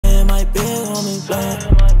homie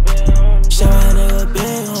blunt. Show my nigga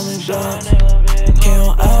big homie blunt. Came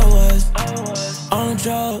on out west, on the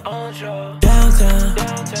drug, downtown.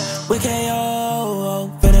 We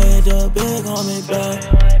KO, finna hit the big homie blunt.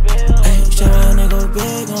 Hey, show my nigga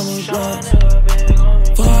big homie blunt.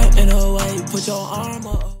 Far in the way, put your arm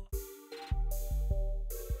up.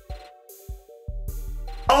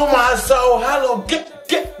 Oh my soul, hello,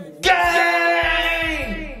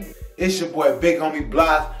 gang! It's your boy Big Homie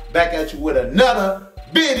Block, back at you with another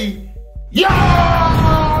video. Yo!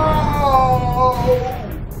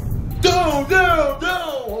 Dude,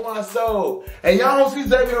 oh my soul. Hey, y'all don't see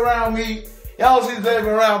Zavia around me. Y'all don't see Zavia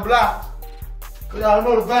around Block. Cause y'all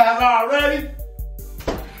know the vibes already.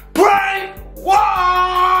 Prank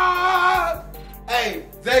what? Hey,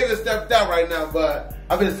 Zavia stepped out right now, but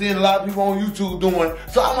I've been seeing a lot of people on YouTube doing,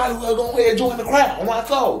 so I might as well go ahead and join the crowd on my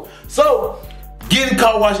soul. So, getting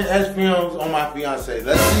caught watching S films on my fiance.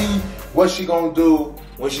 Let's see what she gonna do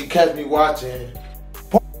when she catch me watching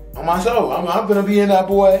on my soul. I'm gonna be in that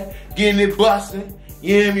boy, getting it busting.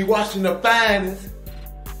 You hear me? Watching the finest.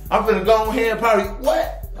 I'm gonna go ahead and probably,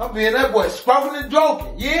 what? I'm being that boy, sparkling and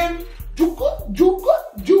joking. You hear me? Juka.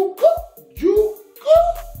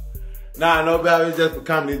 Nah, no bad, it's just for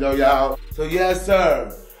comedy though, y'all. So yes,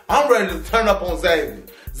 sir. I'm ready to turn up on Zavia.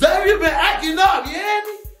 Zavia been acting up, you hear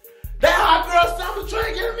me? That hot girl summer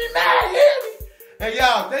train getting me mad, you hear me? And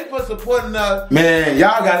y'all, thanks for supporting us. Man,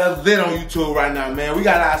 y'all got us lit on YouTube right now, man. We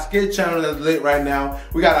got our skit channel that's lit right now.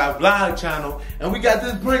 We got our vlog channel. And we got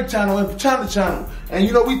this Brink channel and Pachana channel. And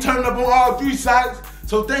you know, we turned up on all 3 sites.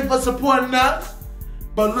 So thanks for supporting us.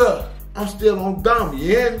 But look, I'm still on dumb, you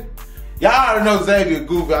hear me? Y'all already know Zavia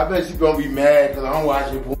goofy. I bet she gonna be mad because I'm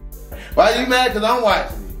watching porn. Why you mad because I'm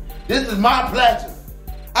watching it? This is my pleasure.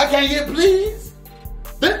 I can't get pleased.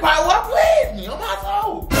 This probably what pleased me on my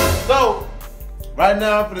soul. So, right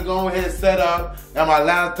now I'm gonna go ahead and set up. Got my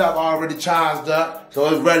laptop already charged up. So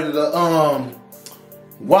it's ready to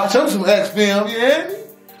watch some X film, you hear me?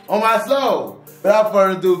 On my soul. Without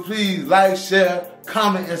further ado, please like, share,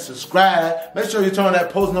 comment, and subscribe. Make sure you turn on that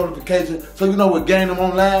post notification so you know what game I'm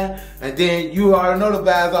online. And then you already know the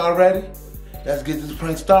vibes already. Let's get this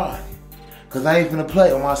prank started. Cause I ain't finna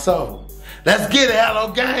play on my soul. Let's get it,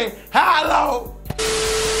 hello gang. Hello.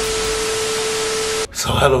 So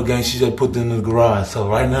hello gang, she just put it in the garage. So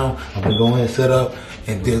right now, I'm gonna go ahead and set up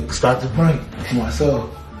and then start the prank on my soul.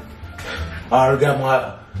 I already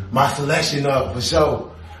got my selection up for sure.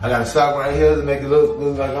 I got a sock right here to make it look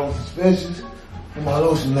like I'm suspicious. Where my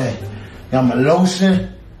lotion at? Got my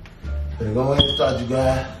lotion. Better go ahead and start, you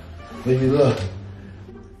guys. Baby, look.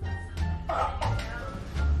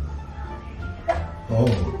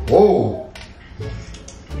 Oh.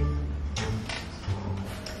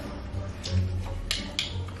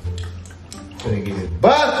 Gonna get it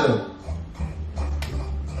busted.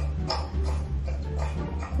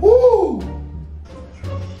 Woo!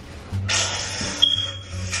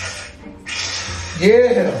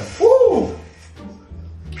 Yeah. Woo!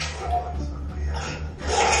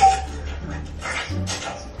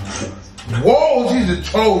 Whoa, she's a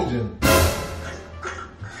Trojan.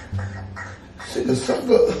 She can suck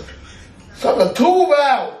a tube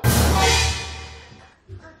out.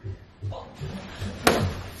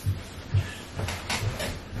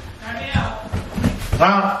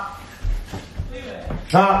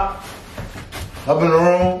 Huh? Up in the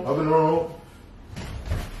room.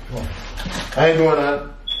 I ain't doing that.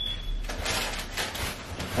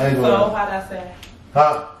 So, how'd I say?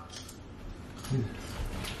 Huh?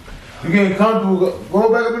 You getting comfortable?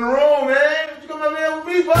 Go back up in the room, man. What you come up here with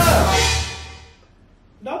me for?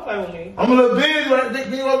 Don't play with me. I'm a little busy right there.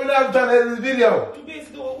 You over now trying to edit this video. You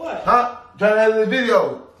busy doing what? Huh? Trying to edit this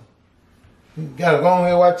video. You gotta go on here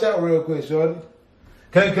and watch out real quick, shorty.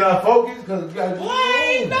 Can I focus? Cause you gotta leave the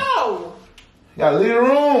room. No. You gotta leave the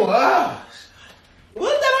room. Ah.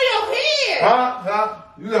 What's that on your head? Huh?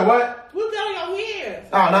 You got what? What's that on your head?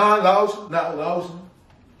 Oh, no, lotion.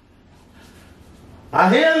 I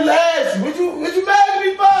hear you last. What you mad at me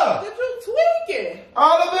for? Did you tweaking?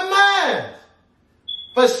 All up in mine.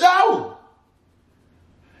 For sure.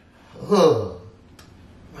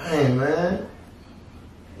 Man.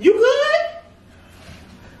 You good?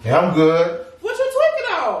 Yeah, I'm good. What you tweaking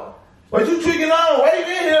on? What you tweaking on? Why you in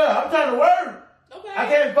here? I'm trying to work. Okay. I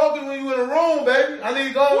can't focus when you in the room, baby. I need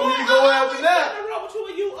to go after that. What's wrong with you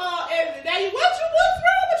when you editing that? What's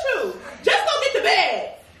wrong with you? Just go get the bag.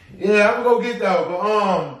 Yeah, I'm gonna go get that.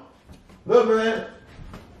 But look, man,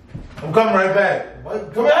 I'm coming right back.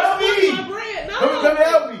 Come help me. My bread. No. Come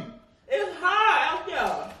help me. It's hard out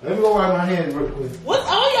there. Let me go wipe my hands real quick. What's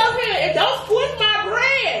on your hand? And don't squish my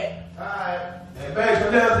bread. All right. Hey, babe,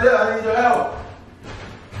 come down there. I need your help.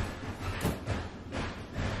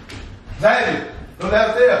 Zavia, go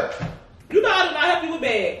downstairs. You know I do not help you with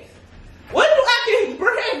bags. What are you acting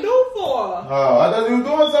brand new for? Oh, I thought you were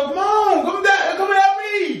doing something. Come on, come down, come help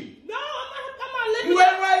me. No, I'm not letting You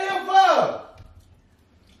waiting right here for?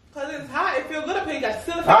 Cause it's hot. It feels good up here. You got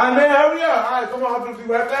silicone. All right, man, hurry up. All right, come on, I'm gonna be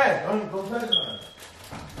right back. Don't touch mine.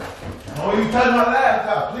 Don't you touch my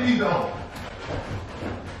laptop, please don't.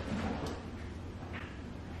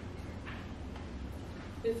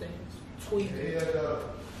 This ain't tweaking. Yeah,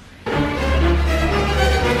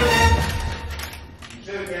 you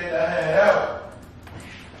should have gave that hand help.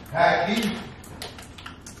 Hacky.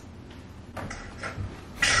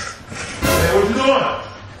 Hey, what you doing?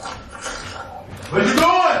 What you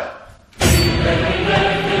doing?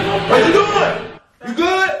 What you doing? You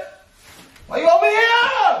good? Why you over here?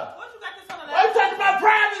 What you got this on the Why you laptop? touching my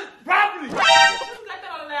private property? What you got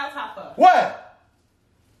that on the laptop for? What?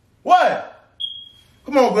 What?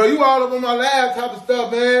 Come on, girl. You all up on my laptop and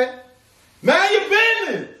stuff, man. Mind your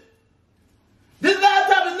business. This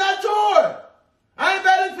laptop is not yours. I ain't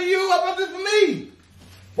bought this for you. I bought this for me.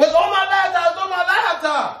 What's on my laptop is on my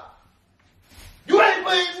laptop. You ain't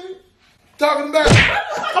pleasing me. Talking about it.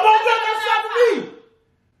 Come on, girl. That's not for me.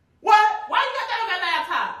 What? Why you got that on that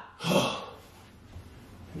laptop?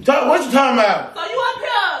 What you talking about? So you up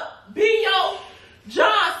here, B.O.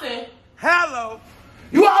 Johnson. Hello.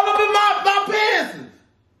 You all up in my pants.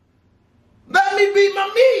 Let me be my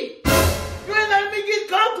meat. You ain't letting me get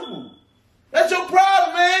comfortable. That's your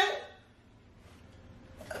problem, man.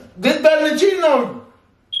 This better than cheating on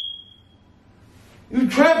you. You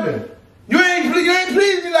tripping. You ain't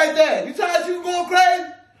pleasing me like that. You tell us you going crazy?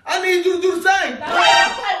 I need you to do the same. No,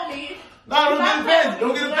 don't play with me. No, don't get offended.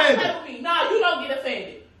 Don't get Don't play offended. with me. No, you don't get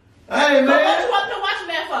offended. Hey, So what man. you up here watching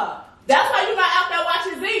that for? That's why you not out there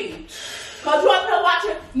watching Z. Cause you up here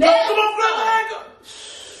watching. No, come on, girl. I ain't go-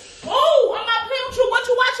 Oh, I'm not playing with you. What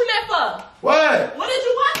you watching that for? What? What did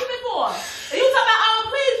you watching it for? And you talking about I don't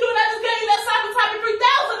please you and I just gave you that Cyber Type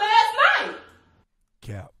 3000 last night.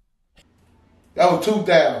 Cap. That was 2,000.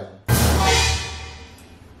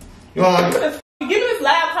 You want Give me this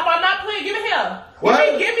laptop. I'm not playing. Give it here. What?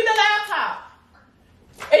 Give me the laptop.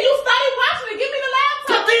 And you started watching it. Give me the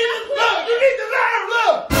laptop. Look, you need to learn.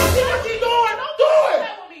 Look. See what she's doing? Don't Do it.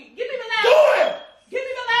 play with me. Give me the Do laptop. it. Give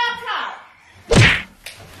me the laptop.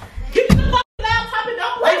 Give me the fucking laptop and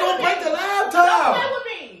don't play They gonna with break me. the Don't laptop. play with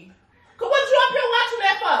me. Cause what you up here watching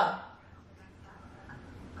that for?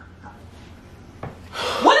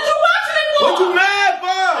 What are you watching it for? What you mad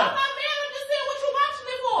for? I'm not mad. I'm just saying what you watching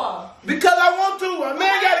it for. Because I want to. A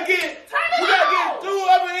man gotta get. Turn it You gotta off. get through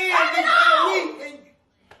up in here. Turn it off.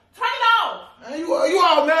 Turn it off. You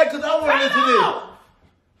all mad because I want to Turn listen it to this. off.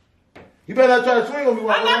 You better not try to swing on me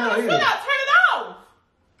while I'm I'm not around gonna here. swing out. Turn it off.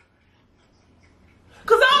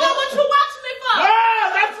 Cause I don't know what you watching it for. Ah,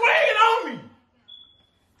 stop swinging on me.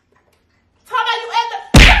 Talk about you at the.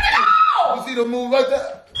 Turn it off. You see the move right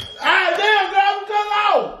there? Ah, damn, girl, I'm cutting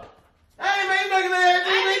off. Hey, man, you making that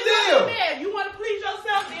big deal. Man, you want to please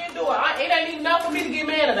yourself, then do it. It ain't even enough for me to get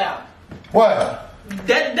mad about. What?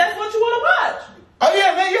 That's what you want to watch. Oh,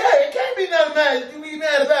 yeah, man, yeah, it can't be nothing mad you be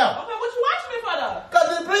mad about. Okay, what you watching it for though?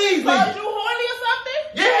 Because it please me. Cause you horny or something?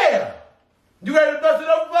 Yeah. You ready to bust it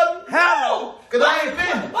open for me? Hello. Because I ain't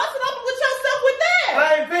finished. Bust it open with yourself with that. I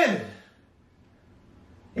ain't finished.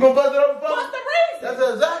 You gonna bust it open for me? What's the reason? That's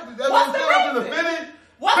exactly. That's What's what the I'm saying. I'm reason? finna finish.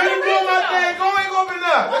 What's the Finish doing reason, my though? thing. Go ain't gonna be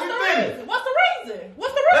enough. Let What's me the finish. reason? What's the reason?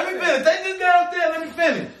 What's the Let reason? me finish. Take this downstairs. Let me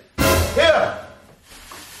finish. Here.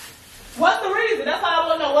 What's the reason? That's all I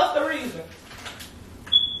want to know. What's the reason?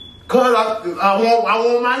 Cause I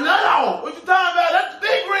want my nut off. What you talking about? That's the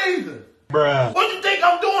big reason. Bruh. What you think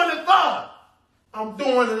I'm doing it for? I'm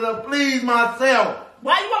doing it to please myself.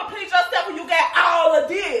 Why you want to please yourself when you got all of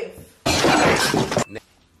this?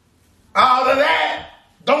 All of that.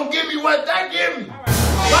 Don't give me what they give me.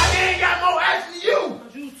 Why they ain't got more action than you?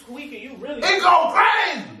 Cause you tweaking. You really It go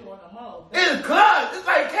crazy. doing the most. It's clutch. It's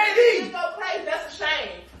like It KD. go crazy. That's a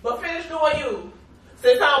shame. But finish doing you.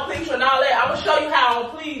 Since I don't please you and all that, I'm gonna show you how I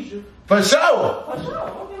don't please you. For sure. For sure.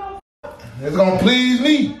 Okay. It's gonna please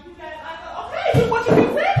me. Okay. What you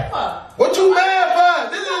keep saying for? What you mad for?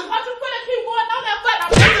 This is What you finna keep going on that for? I'm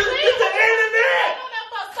this not is pleased. the internet. On that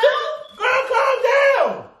for, son. Girl, calm down.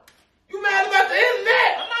 You mad about the internet?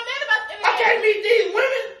 I'm not mad about the I internet. can't meet these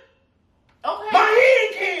women. Okay. My head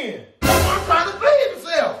can. That's why I'm trying to please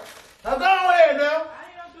myself. Now go ahead now. I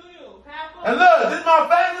ain't gonna do you. Have fun. And look, this is my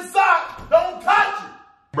favorite sock. Don't touch it.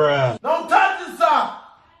 Bruh. Don't touch the sock.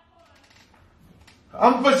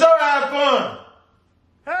 I'm for sure having fun.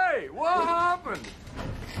 Hey, what happened?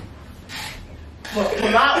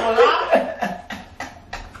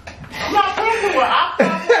 I'm not playing with her.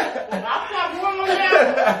 I'm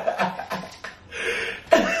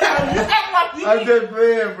act like you I'm just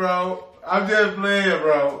playing, bro. I'm just playing,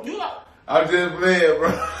 bro. I'm just playing, bro.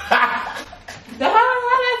 How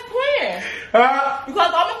that's playing? Huh?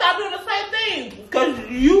 Because I'm gonna stop doing the same thing. Because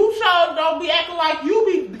you sure don't be acting like you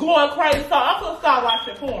be going crazy. So I'm gonna start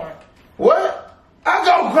watching porn. What? I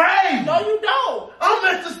go crazy. No, you don't. I'm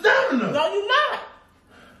Mr. Stamina. No, you not.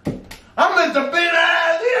 I'm Mr. Big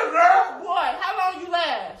Ass here, girl. Boy, how long you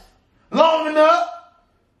last? Long enough.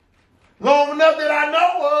 Long enough that I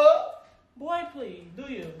know of. Boy, please, do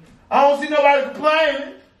you? I don't see nobody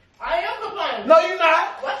complaining. I am complaining. No, you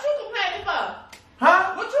not. What you complaining for?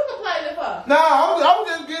 Huh? What you complaining for? No, I was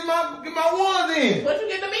just getting my ones in. What you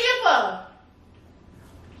getting me in for?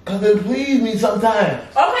 Cause it please me sometimes.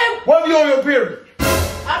 Okay. What if you on your period?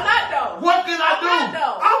 I'm not though. What can I do? I'm not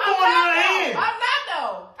though. I'm going in the though. hand. I'm not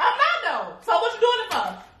though. I'm not though. So what you doing it for?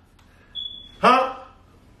 Huh?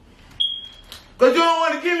 Cause you don't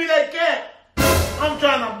want to give me that cat. I'm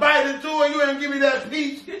trying to bite into it. You ain't give me that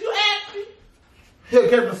piece. Did you ask me? Here,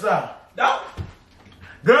 catch my side. No.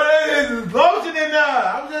 Girl, there's lotion in there.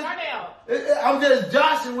 I'm just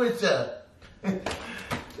joshing with you.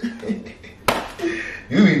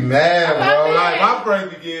 You be mad, bro. Like my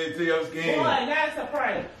prank to get into your skin. Boy, that's a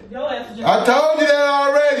prank. Your ass is just. I told you that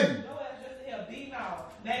already. Your ass just in here beating off.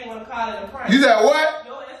 They ain't wanna call it a prank. You said what?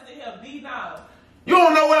 Your ass in here beating off. You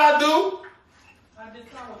don't know what I do. I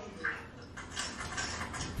just saw what you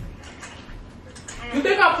do. You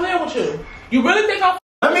think I'm playing with you? You really think I'm?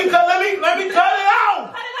 Let me cut it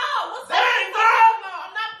out. Cut it out. What's Dang, that?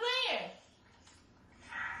 I'm not playing.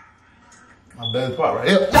 My best part right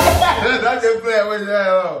here. I just playing with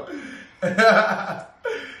that.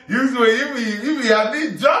 You be having me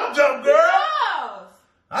jump, girl. Yes.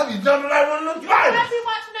 I be jumping like one of them I spiders. be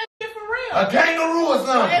watching that shit for real. A kangaroo or So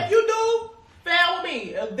something. if you do, fail with me.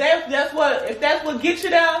 If that's what gets you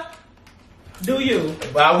there, do you?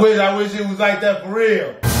 But I wish it was like that for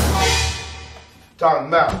real. Talking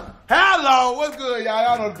about. Hello, what's good, y'all?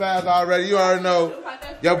 Y'all know the vibes already. You already know.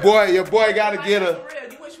 Your boy gotta get her. For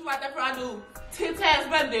real. You wish you like that for I do 10 times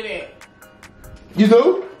better than that. You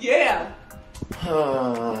do? Yeah.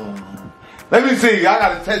 Let me see. I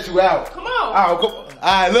gotta test you out. Come on. Oh, go. All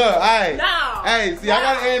right, look. All right. No. Hey, see, I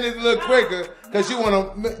gotta end this a little quicker because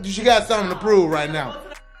she got something to prove right now.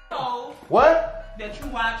 What? That you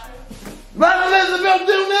watching. Let Elizabeth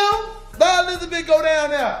do now? Let Elizabeth go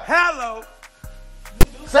down there. Hello.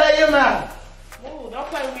 Say your mouth. Ooh, don't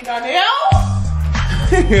play with me down there.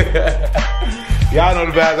 Y'all know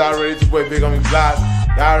the vibes already. It's your boy Big on Me Blocks.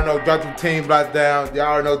 Y'all already know drop them team blocks down. Y'all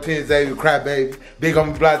already know Team ZAVIA crap baby. Big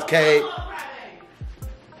on Me Blocks K.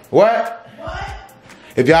 What?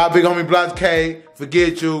 If y'all Big on Me Blocks K,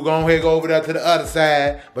 forget you. Go ahead, go over there to the other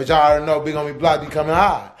side. But y'all already know Big on Me Blocks be coming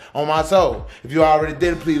high on my soul. If you already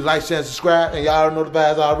did it, please like, share, and subscribe. And y'all already know the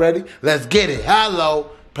vibes already. Let's get it.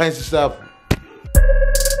 Hello. Paint yourself.